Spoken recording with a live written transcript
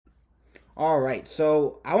All right,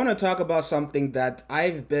 so I want to talk about something that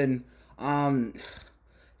I've been um,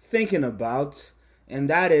 thinking about, and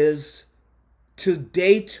that is to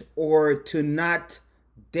date or to not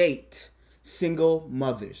date single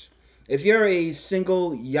mothers. If you're a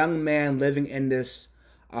single young man living in this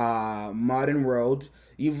modern world,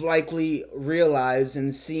 you've likely realized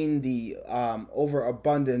and seen the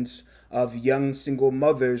overabundance of young single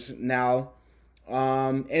mothers now,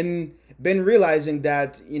 and been realizing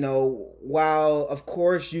that while of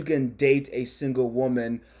course you can date a single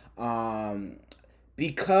woman, um,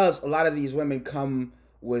 because a lot of these women come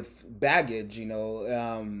with baggage.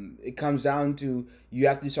 It comes down to you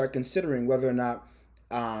have to start considering whether or not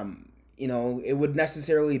it would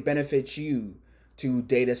necessarily benefit you to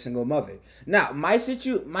date a single mother. Now, my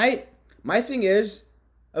thing is,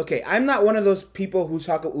 okay, I'm not one of those people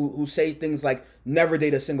who say things like never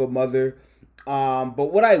date a single mother.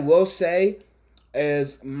 But what I will say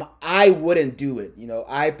is I wouldn't do it.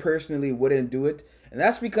 I personally wouldn't do it, and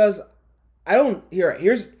that's because I don't.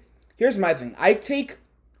 Here's my thing. I take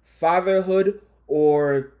fatherhood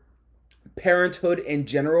or parenthood in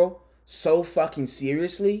general so fucking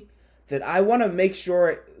seriously that I want to make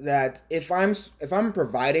sure that if I'm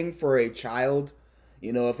providing for a child,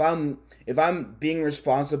 if I'm being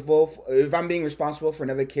responsible for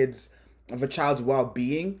another kid's of a child's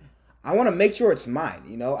well-being, I want to make sure it's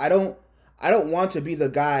mine. I don't want to be the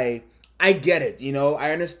guy. I get it.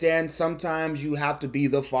 I understand sometimes you have to be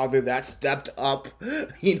the father that stepped up.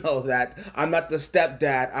 That I'm not the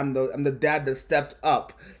stepdad. I'm the dad that stepped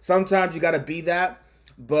up. Sometimes you got to be that,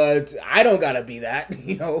 but I don't got to be that,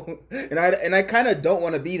 and I kind of don't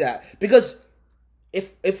want to be that because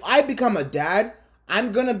if I become a dad,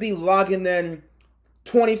 I'm going to be logging in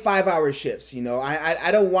 25-hour shifts.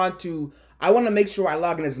 I don't want to. I want to make sure I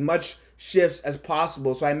log in as much shifts as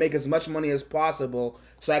possible so I make as much money as possible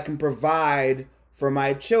so I can provide for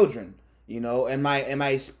my children, and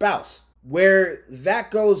my spouse. Where that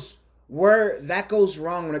goes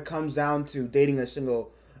wrong when it comes down to dating a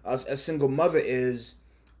single mother is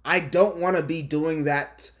I don't want to be doing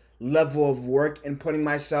that level of work and putting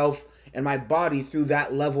myself and my body through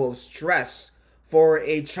that level of stress for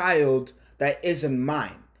a child that isn't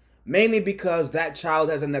mine. Mainly because that child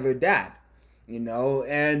has another dad,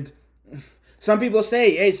 and some people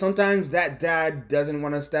say, hey, sometimes that dad doesn't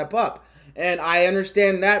want to step up. And I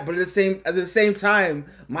understand that, but at the same time,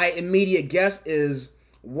 my immediate guess is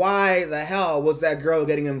why the hell was that girl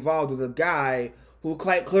getting involved with a guy who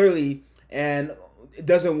quite clearly and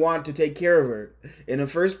doesn't want to take care of her in the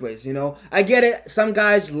first place? I get it. Some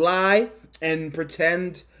guys lie and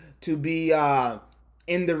pretend to be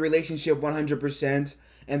in the relationship 100%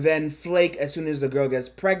 and then flake as soon as the girl gets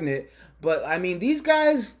pregnant. But I mean, these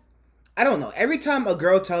guys, I don't know. Every time a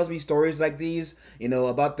girl tells me stories like these,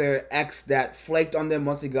 about their ex that flaked on them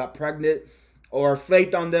once they got pregnant, or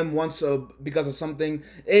flaked on them once because of something,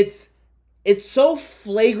 it's so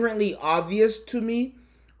flagrantly obvious to me,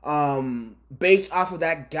 based off of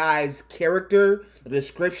that guy's character, the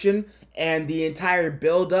description, and the entire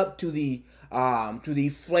build up to the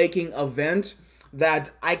flaking event,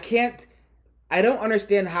 that I don't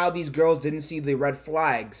understand how these girls didn't see the red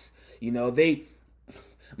flags. They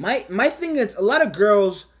my thing is a lot of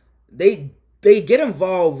girls, they get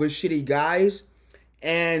involved with shitty guys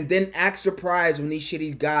and then act surprised when these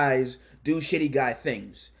shitty guys do shitty guy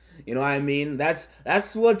things. You know what I mean? That's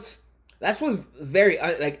what's very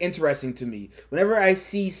like interesting to me. Whenever I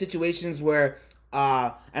see situations where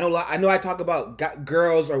I know I talk about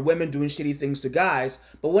girls or women doing shitty things to guys,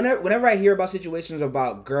 but whenever I hear about situations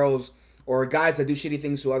about girls or guys that do shitty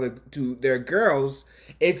things to their girls,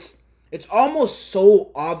 it's almost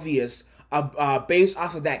so obvious, based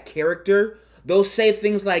off of that character. They'll say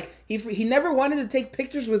things like he never wanted to take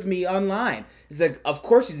pictures with me online. It's like, of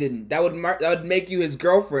course he didn't. That would make you his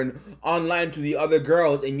girlfriend online to the other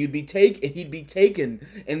girls, and he'd be taken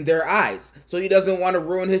in their eyes. So he doesn't want to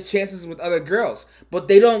ruin his chances with other girls. But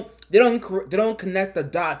they don't connect the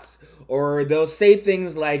dots, or they'll say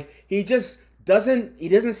things like he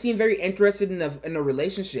doesn't seem very interested in a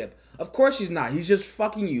relationship. Of course he's not. He's just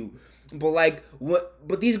fucking you. But like what?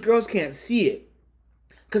 But these girls can't see it.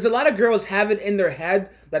 Because a lot of girls have it in their head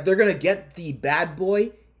that they're going to get the bad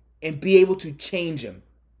boy and be able to change him.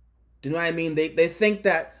 Do you know what I mean? They think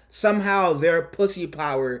that somehow their pussy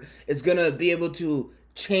power is going to be able to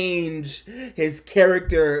change his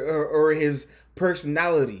character, or his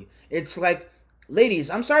personality. It's like, ladies,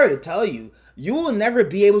 I'm sorry to tell you, you will never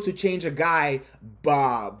be able to change a guy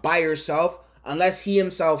by yourself unless he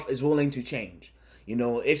himself is willing to change.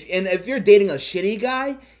 If you're dating a shitty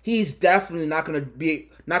guy, he's definitely not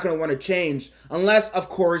gonna want to change unless, of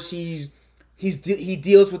course, he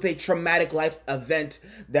deals with a traumatic life event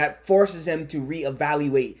that forces him to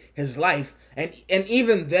reevaluate his life, and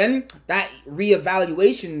even then, that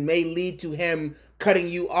reevaluation may lead to him cutting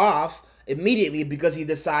you off immediately because he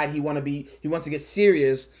wants to get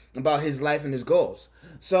serious about his life and his goals.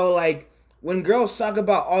 So like when girls talk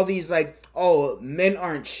about all these like, oh, men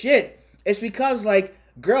aren't shit, it's because like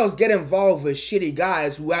girls get involved with shitty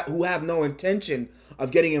guys who have no intention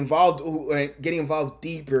of getting involved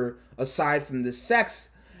deeper aside from the sex,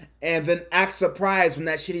 and then act surprised when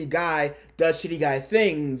that shitty guy does shitty guy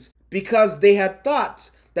things because they had thought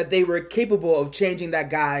that they were capable of changing that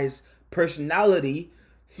guy's personality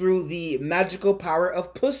through the magical power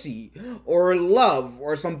of pussy or love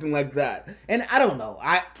or something like that. And I don't know.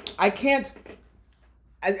 I can't.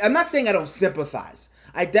 I'm not saying I don't sympathize.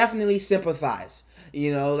 I definitely sympathize.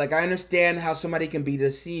 You know, like I understand how somebody can be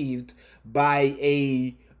deceived by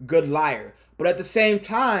a good liar. But at the same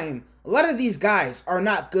time, a lot of these guys are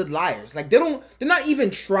not good liars. Like they're not even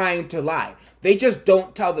trying to lie. They just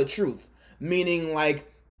don't tell the truth. Meaning like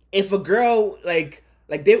if a girl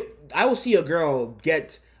I will see a girl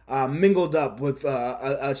get mingled up with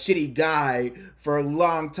a shitty guy for a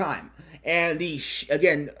long time. And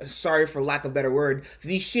again, sorry for lack of a better word,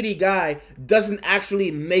 the shitty guy doesn't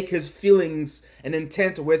actually make his feelings and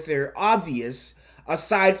intent with her obvious,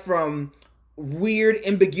 aside from weird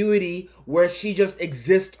ambiguity where she just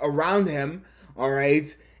exists around him, all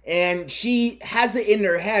right? And she has it in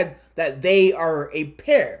her head that they are a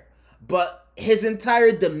pair. But his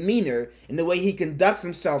entire demeanor and the way he conducts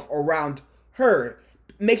himself around her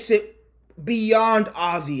makes it beyond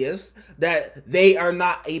obvious that they are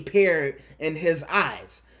not a pair in his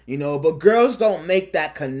eyes, you know. But girls don't make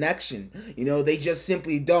that connection, you know. They just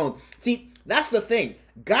simply don't. See, that's the thing.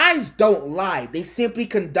 Guys don't lie. They simply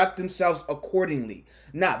conduct themselves accordingly.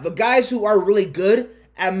 Now, the guys who are really good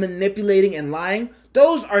at manipulating and lying,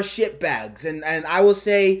 those are shitbags. And I will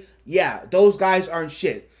say, yeah, those guys aren't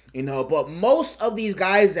shit. You know, but most of these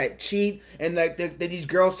guys that cheat and that these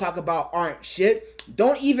girls talk about aren't shit,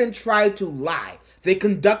 don't even try to lie. They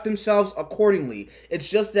conduct themselves accordingly. It's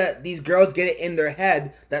just that these girls get it in their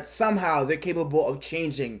head that somehow they're capable of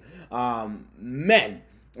changing men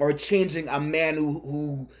or changing a man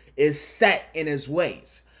who is set in his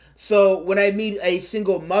ways. So when I meet a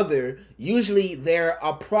single mother, usually they're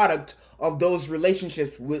a product of those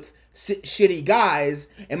relationships with shitty guys,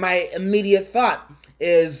 and my immediate thought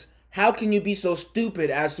is, how can you be so stupid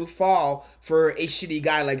as to fall for a shitty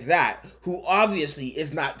guy like that, who obviously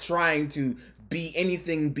is not trying to be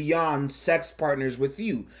anything beyond sex partners with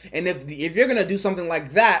you? And if you're gonna do something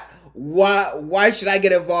like that, why should I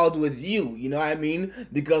get involved with you? You know what I mean?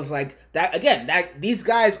 Because like that again, that these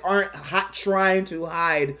guys aren't trying to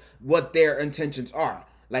hide what their intentions are.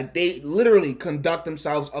 Like they literally conduct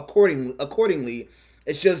themselves accordingly.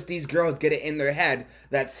 It's just these girls get it in their head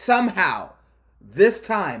that somehow this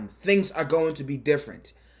time things are going to be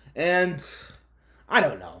different. And I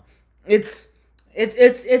don't know. It's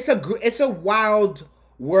a wild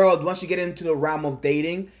world once you get into the realm of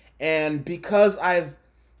dating. And because I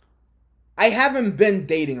haven't been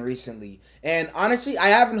dating recently, and honestly I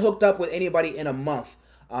haven't hooked up with anybody in a month.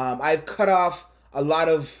 I've cut off a lot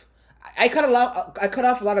of I cut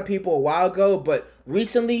off a lot of people a while ago, but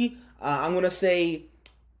recently I'm gonna say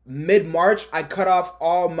mid-March I cut off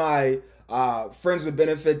all my friends with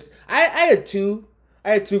benefits. I had two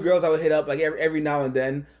girls I would hit up like every now and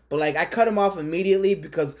then, but like I cut them off immediately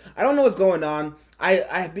because I don't know what's going on.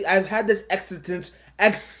 I've had this existential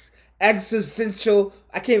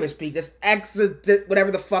I can't even speak, this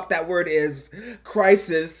whatever the fuck that word is,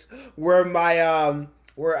 crisis, where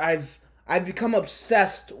I've become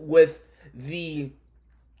obsessed with the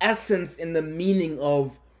essence and the meaning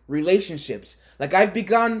of relationships. Like I've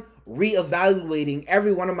begun reevaluating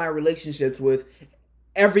every one of my relationships with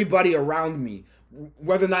everybody around me,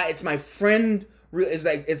 whether or not it's my friend,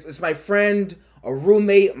 it's my friend, a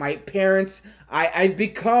roommate, my parents. I've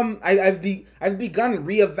begun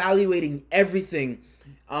reevaluating everything,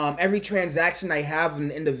 every transaction I have with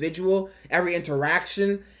an individual, every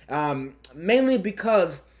interaction, mainly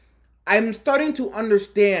because I'm starting to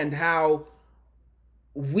understand how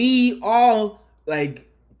we all, like,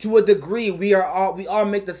 to a degree, we all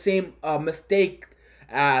make the same mistake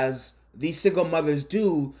as these single mothers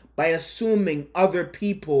do by assuming other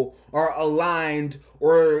people are aligned,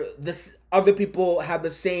 or other people have the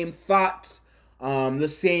same thoughts, the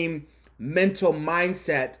same mental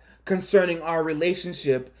mindset concerning our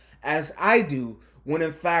relationship as I do, when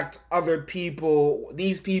in fact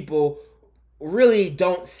these people really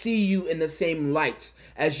don't see you in the same light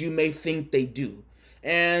as you may think they do.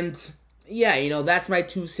 And yeah, that's my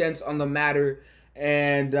 2 cents on the matter.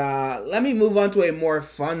 And let me move on to a more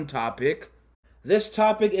fun topic. This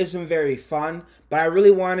topic isn't very fun, but I really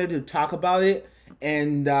wanted to talk about it.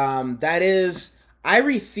 And that is, I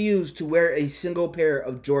refuse to wear a single pair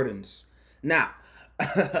of Jordans. Now,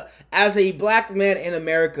 as a black man in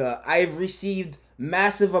America, I've received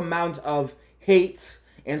massive amounts of hate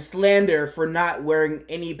and slander for not wearing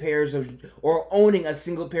any pairs of or owning a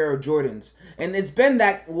single pair of Jordans. And it's been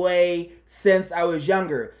that way since I was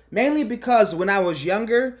younger. Mainly because when I was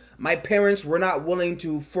younger, my parents were not willing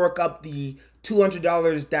to fork up the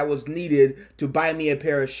 $200 that was needed to buy me a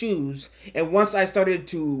pair of shoes. And once I started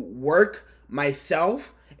to work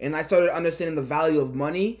myself and I started understanding the value of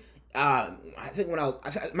money, I think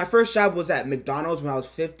my first job was at McDonald's when I was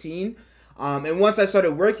 15. And once I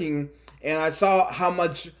started working and I saw how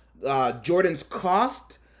much Jordans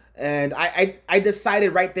cost, and I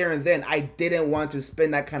decided right there and then I didn't want to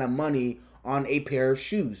spend that kind of money on a pair of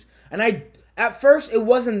shoes. And at first, it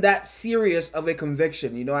wasn't that serious of a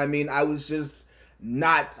conviction. You know what I mean? I just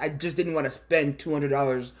didn't want to spend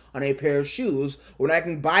 $200 on a pair of shoes when I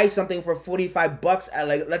can buy something for $45 at,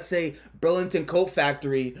 like, let's say Burlington Coat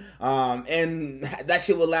Factory, and that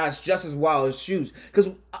shit will last just as well as shoes. Because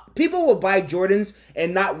people will buy Jordans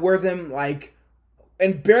and not wear them,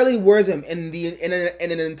 and barely wear them in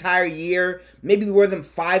an entire year. Maybe wear them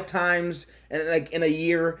 5 times in a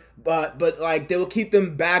year, but like they will keep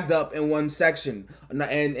them bagged up in one section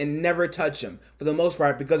and never touch them for the most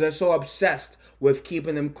part because they're so obsessed with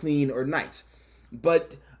keeping them clean or nice.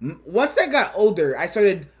 But once I got older, I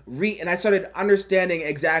started understanding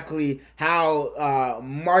exactly how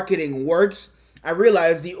marketing works. I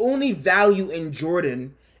realized the only value in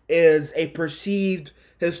Jordan is a perceived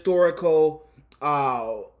historical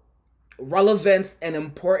relevance and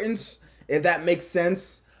importance, if that makes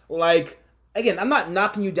sense. Like, again, I'm not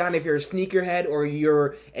knocking you down if you're a sneakerhead or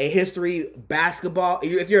you're a if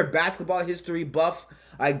you're a basketball history buff,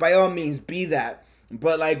 like, by all means be that.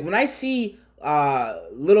 But like, when I see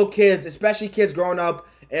little kids, especially kids growing up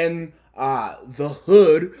in the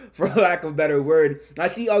hood, for lack of a better word, I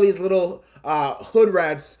see all these little hood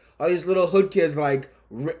rats, all these little hood kids, like,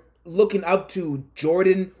 looking up to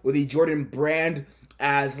Jordan or the Jordan brand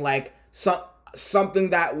as like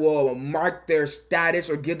something that will mark their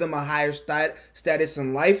status or give them a higher status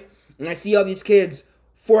in life. And I see all these kids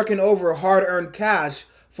forking over hard-earned cash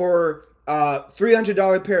for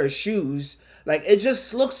 $300 pair of shoes. Like, it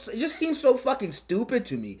just seems so fucking stupid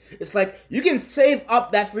to me. It's like, you can save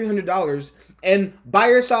up that $300 and buy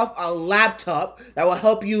yourself a laptop that will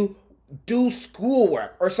help you do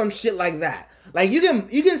schoolwork or some shit like that. Like, you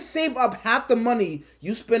can save up half the money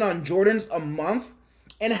you spend on Jordans a month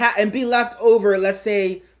and be left over, let's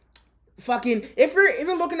say, fucking, if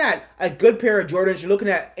you're looking at a good pair of Jordans, you're looking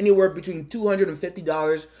at anywhere between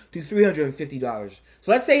 $250 to $350.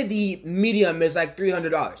 So let's say the medium is like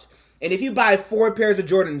 $300. And if you buy 4 pairs of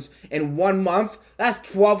Jordans in 1 month, that's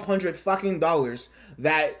 $1,200 fucking dollars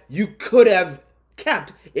that you could have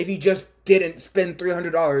kept if you just didn't spend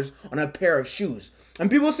 $300 on a pair of shoes. And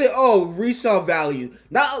people say, oh, resale value.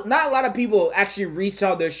 Not a lot of people actually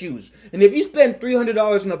resell their shoes. And if you spend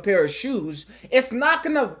 $300 on a pair of shoes,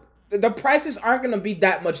 the prices aren't gonna be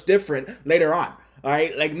that much different later on. All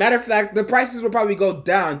right, like, matter of fact, the prices will probably go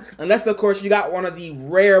down unless, of course, you got one of the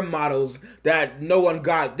rare models that no one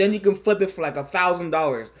got. Then you can flip it for like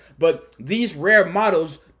 $1,000. But these rare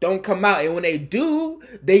models don't come out, and when they do,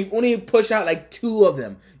 they only push out like 2 of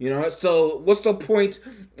them. So what's the point?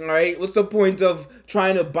 All right, what's the point of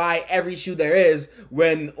trying to buy every shoe there is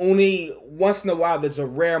when only once in a while there's a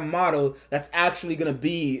rare model that's actually gonna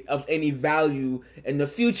be of any value in the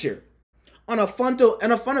future? On a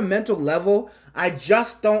fundamental level, I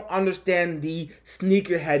just don't understand the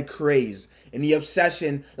sneakerhead craze and the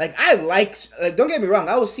obsession. Like, don't get me wrong,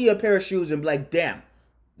 I will see a pair of shoes and be like, damn,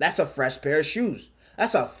 that's a fresh pair of shoes.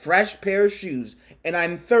 That's a fresh pair of shoes. And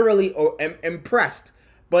I'm thoroughly impressed.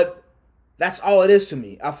 But that's all it is to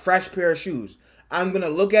me, a fresh pair of shoes. I'm going to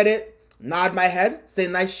look at it, nod my head, say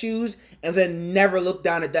nice shoes, and then never look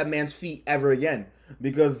down at that man's feet ever again.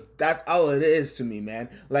 Because that's all it is to me, man.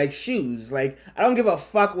 Like, shoes. Like, I don't give a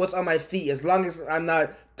fuck what's on my feet as long as I'm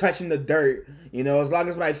not touching the dirt. As long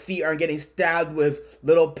as my feet aren't getting stabbed with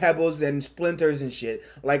little pebbles and splinters and shit.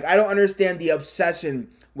 Like, I don't understand the obsession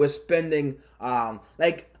with spending, I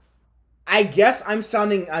guess I'm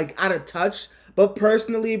sounding like out of touch, but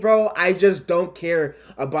personally, bro, I just don't care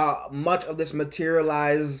about much of this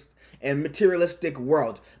materialized and materialistic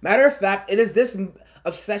world. Matter of fact, it is this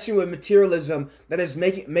obsession with materialism that is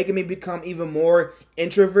making me become even more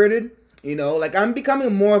introverted You know, like I'm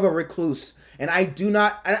becoming more of a recluse, and I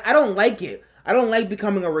don't like it. I don't like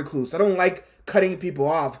becoming a recluse. I don't like cutting people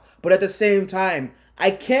off. But at the same time,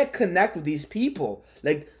 I can't connect with these people.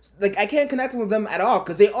 Like I can't connect with them at all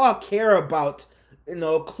because they all care about, you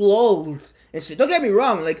know, clothes and shit. Don't get me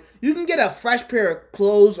wrong. Like you can get a fresh pair of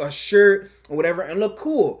clothes or shirt or whatever and look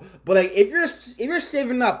cool. But like if you're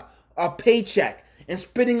saving up a paycheck and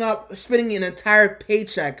spending an entire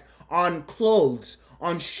paycheck on clothes,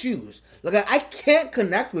 on shoes, like I can't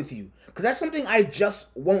connect with you because that's something I just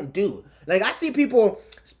won't do. Like I see people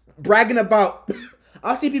bragging about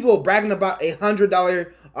I'll see people bragging about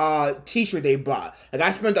 $100 t-shirt they bought. Like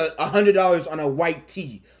I spent $100 on a white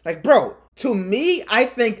tee. Like bro, to me, I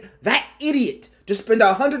think that idiot just spend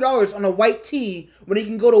 $100 on a white tee when he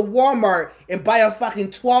can go to Walmart and buy a fucking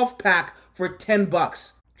 12 pack for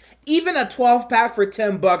 $10. Even a 12 pack for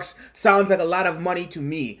 $10 sounds like a lot of money to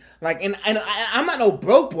me. Like, and I'm not no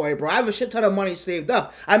broke boy, bro. I have a shit ton of money saved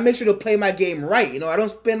up. I make sure to play my game right. You know, I don't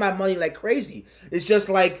spend my money like crazy. It's just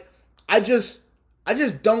like, I just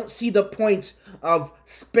don't see the point of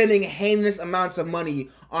spending heinous amounts of money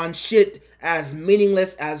on shit as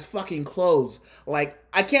meaningless as fucking clothes. Like,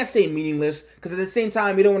 I can't say meaningless because at the same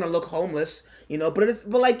time, you don't want to look homeless, you know, but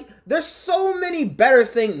like, there's so many better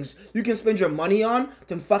things you can spend your money on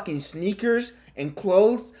than fucking sneakers and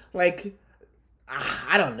clothes. Like,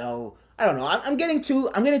 I don't know. I'm getting too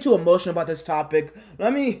emotional about this topic.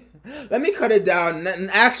 Let me cut it down and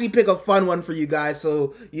actually pick a fun one for you guys,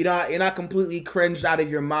 so you're not completely cringed out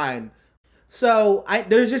of your mind. So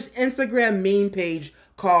there's this Instagram meme page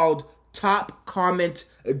called Top Comment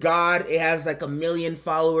God. It has like 1 million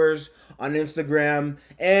followers on Instagram,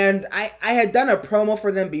 and I had done a promo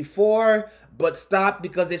for them before, but stopped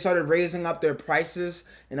because they started raising up their prices,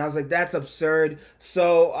 and I was like, that's absurd.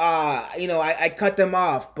 So you know, I cut them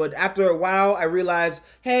off. But after a while, I realized,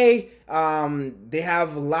 hey, they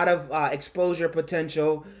have a lot of exposure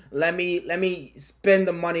potential. Let me spend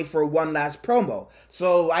the money for one last promo.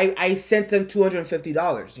 So I sent them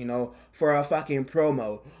 $250, you know, for a fucking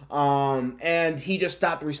promo. And he just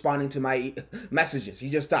stopped responding to my messages.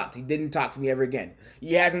 He just stopped. He didn't talk to me ever again.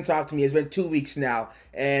 He hasn't talked to me. It's been 2 weeks now,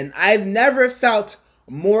 and I've never felt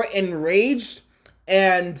more enraged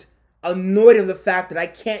and annoyed of the fact that I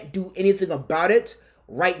can't do anything about it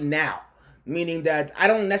right now. Meaning that I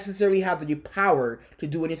don't necessarily have the power to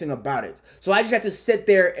do anything about it. So I just have to sit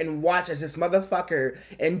there and watch as this motherfucker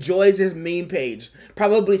enjoys his meme page,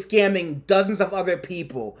 probably scamming dozens of other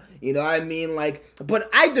people. You know what I mean? Like, but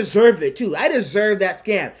I deserve it too. I deserve that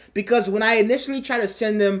scam because when I initially tried to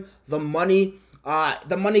send them the money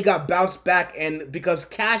got bounced back, and because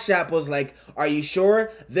Cash App was like, "Are you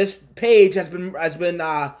sure this page has been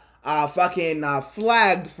fucking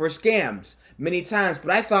flagged for scams many times?"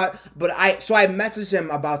 But I messaged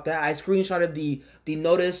him about that. I screenshotted the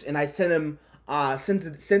notice and I sent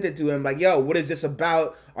it to him like, "Yo, what is this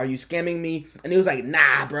about? Are you scamming me?" And he was like,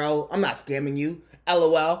 "Nah, bro, I'm not scamming you.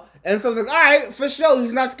 LOL." And so I was like, all right, for sure,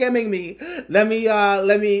 he's not scamming me. Let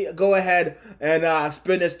me go ahead and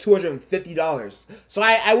spend this $250. So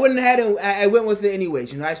I went ahead and I went with it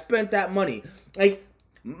anyways. You know, I spent that money. Like,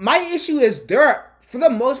 my issue is for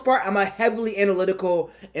the most part, I'm a heavily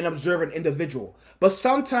analytical and observant individual. But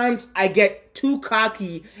sometimes I get too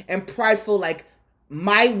cocky and prideful, like,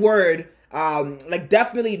 my word, like,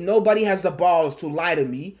 definitely nobody has the balls to lie to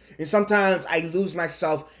me. And sometimes I lose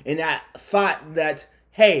myself in that thought that,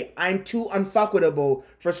 hey, I'm too unfuckwittable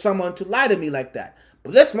for someone to lie to me like that.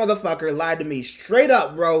 But this motherfucker lied to me straight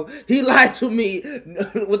up, bro. He lied to me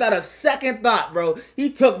without a second thought, bro. He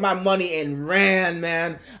took my money and ran,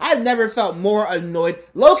 man. I've never felt more annoyed.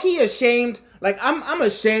 Low-key ashamed. Like, I'm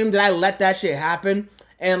ashamed that I let that shit happen.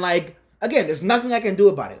 And, like, again, there's nothing I can do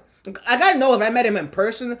about it. I gotta know, if I met him in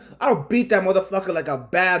person, I'll beat that motherfucker like a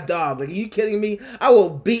bad dog. Like, are you kidding me? I will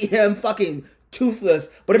beat him fucking toothless.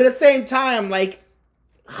 But at the same time, like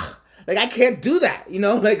I can't do that, you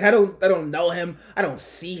know? Like, I don't know him. I don't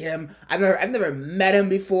see him. I've never met him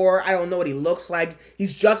before. I don't know what he looks like.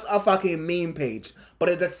 He's just a fucking meme page. But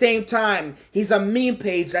at the same time, he's a meme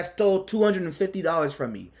page that stole $250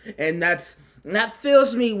 from me. And that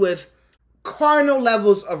fills me with carnal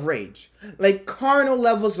levels of rage. Like, carnal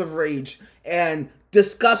levels of rage and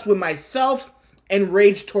disgust with myself and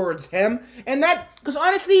rage towards him. And that, because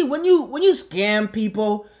honestly, when you scam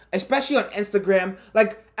people, especially on Instagram,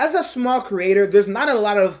 like, as a small creator, there's not a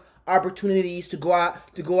lot of opportunities to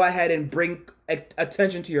go ahead and bring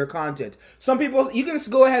attention to your content. Some people, you can just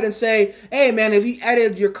go ahead and say, hey man, if you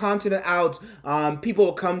edit your content out, people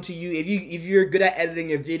will come to you. If you're good at editing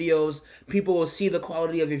your videos, people will see the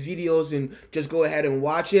quality of your videos and just go ahead and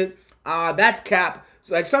watch it. That's cap.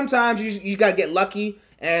 So like sometimes you gotta get lucky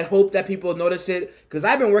and hope that people notice it. Cause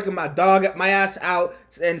I've been working my ass out,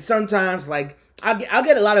 and sometimes like I'll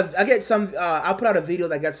get a lot of, I'll put out a video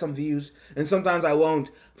that gets some views, and sometimes I won't.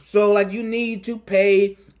 So like you need to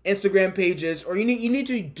pay Instagram pages, or you need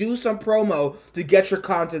to do some promo to get your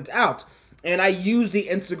content out. And I use these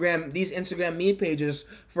Instagram meme pages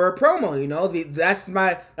for a promo. You know, that's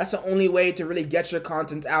the only way to really get your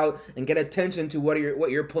content out and get attention to what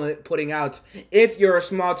you're putting out. If you're a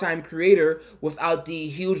small time creator without the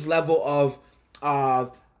huge level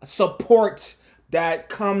of support that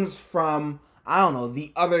comes from, I don't know,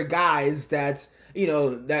 the other guys that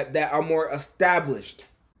that are more established.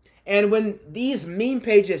 And when these meme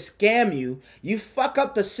pages scam you, you fuck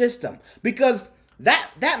up the system, because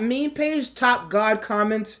that meme page Top God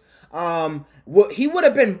comments, he would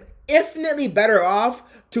have been infinitely better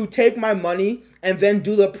off to take my money and then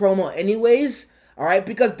do the promo anyways. All right,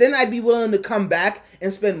 because then I'd be willing to come back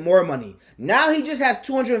and spend more money. Now he just has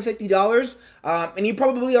 $250, and he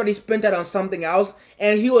probably already spent that on something else,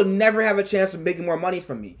 and he will never have a chance of making more money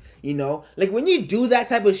from me. You know, like when you do that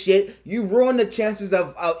type of shit, you ruin the chances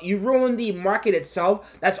of, you ruin the market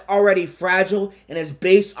itself that's already fragile and is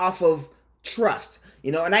based off of trust.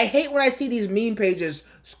 You know, and I hate when I see these meme pages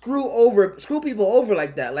screw people over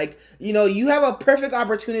like that. Like, you know, you have a perfect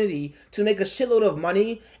opportunity to make a shitload of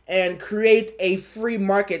money and create a free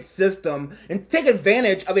market system and take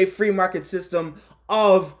advantage of a free market system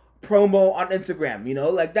of promo on Instagram. You know,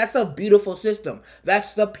 like that's a beautiful system.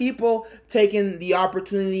 That's the people taking the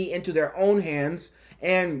opportunity into their own hands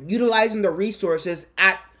and utilizing the resources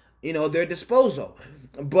at, their disposal.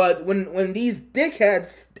 But when these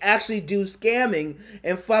dickheads actually do scamming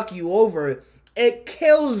and fuck you over, it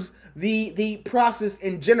kills the process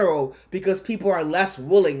in general, because people are less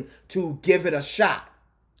willing to give it a shot.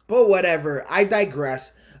 But whatever, I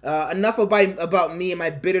digress. Enough about me and my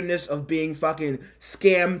bitterness of being fucking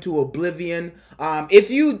scammed to oblivion. If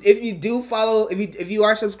you do follow, if you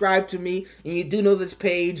are subscribed to me and you do know this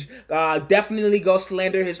page, definitely go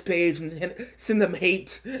slander his page and send them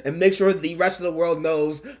hate, and make sure the rest of the world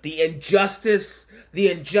knows the injustice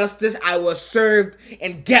I was served,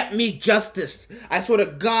 and get me justice. I swear to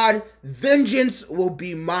God, vengeance will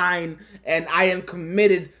be mine, and I am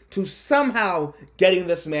committed to somehow getting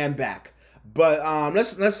this man back. But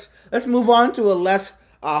let's move on to a less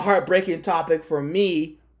heartbreaking topic for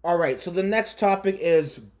me. All right, so the next topic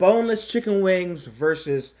is boneless chicken wings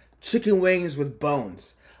versus chicken wings with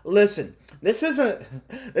bones. Listen, this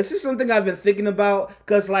is something I've been thinking about,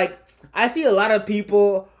 because like I see a lot of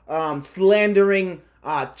people slandering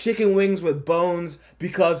chicken wings with bones,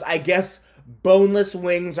 because I guess boneless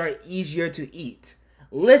wings are easier to eat.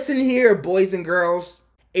 Listen here, boys and girls.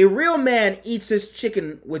 A real man eats his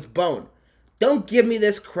chicken with bone. Don't give me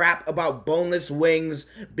this crap about boneless wings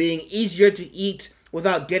being easier to eat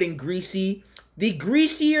without getting greasy. The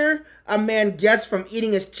greasier a man gets from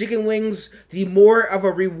eating his chicken wings, the more of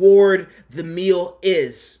a reward the meal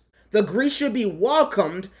is. The grease should be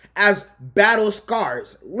welcomed as battle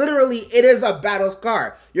scars. Literally, it is a battle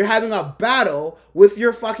scar. You're having a battle with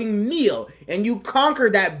your fucking meal, and you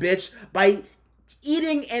conquer that bitch by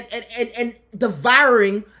eating and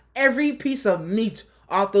devouring every piece of meat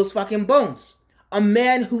off those fucking bones. A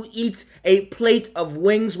man who eats a plate of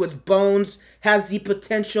wings with bones has the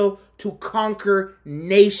potential to conquer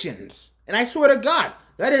nations. And I swear to God,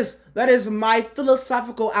 that is my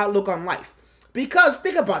philosophical outlook on life. Because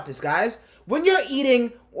think about this, guys. When you're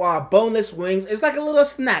eating boneless wings, it's like a little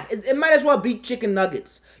snack. It might as well be chicken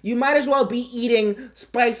nuggets. You might as well be eating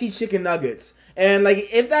spicy chicken nuggets. And like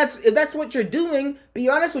if that's what you're doing, be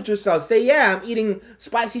honest with yourself. Say, yeah, I'm eating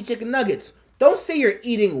spicy chicken nuggets. Don't say you're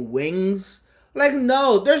eating wings. Like,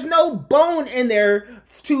 no, there's no bone in there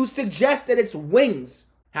to suggest that it's wings.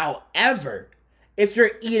 However, if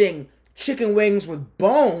you're eating chicken wings with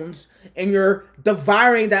bones and you're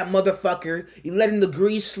devouring that motherfucker, you're letting the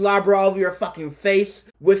grease slobber all over your fucking face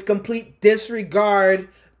with complete disregard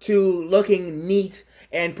to looking neat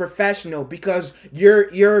and professional, because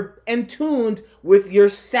you're in tune with your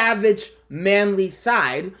savage manly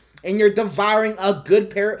side, and you're devouring a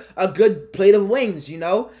good plate of wings,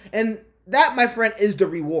 and that, my friend, is the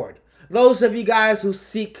reward. Those of you guys who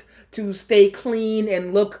seek to stay clean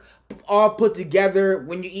and look all put together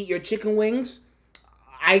when you eat your chicken wings,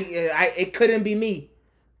 it couldn't be me.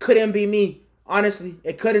 Couldn't be me. Honestly,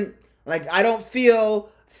 it couldn't. Like, I don't feel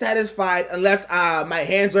satisfied unless my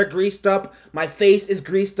hands are greased up, my face is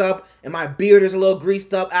greased up, and my beard is a little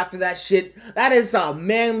greased up after that shit. That is a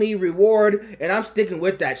manly reward, and I'm sticking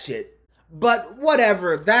with that shit. But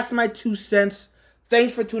whatever. That's my 2 cents.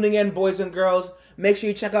 Thanks for tuning in, boys and girls. Make sure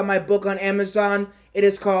you check out my book on Amazon. It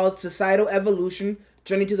is called Societal Evolution,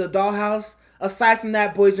 Journey to the Dollhouse. Aside from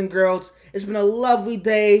that, boys and girls, it's been a lovely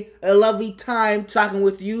day, a lovely time talking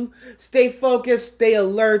with you. Stay focused, stay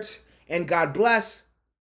alert, and God bless.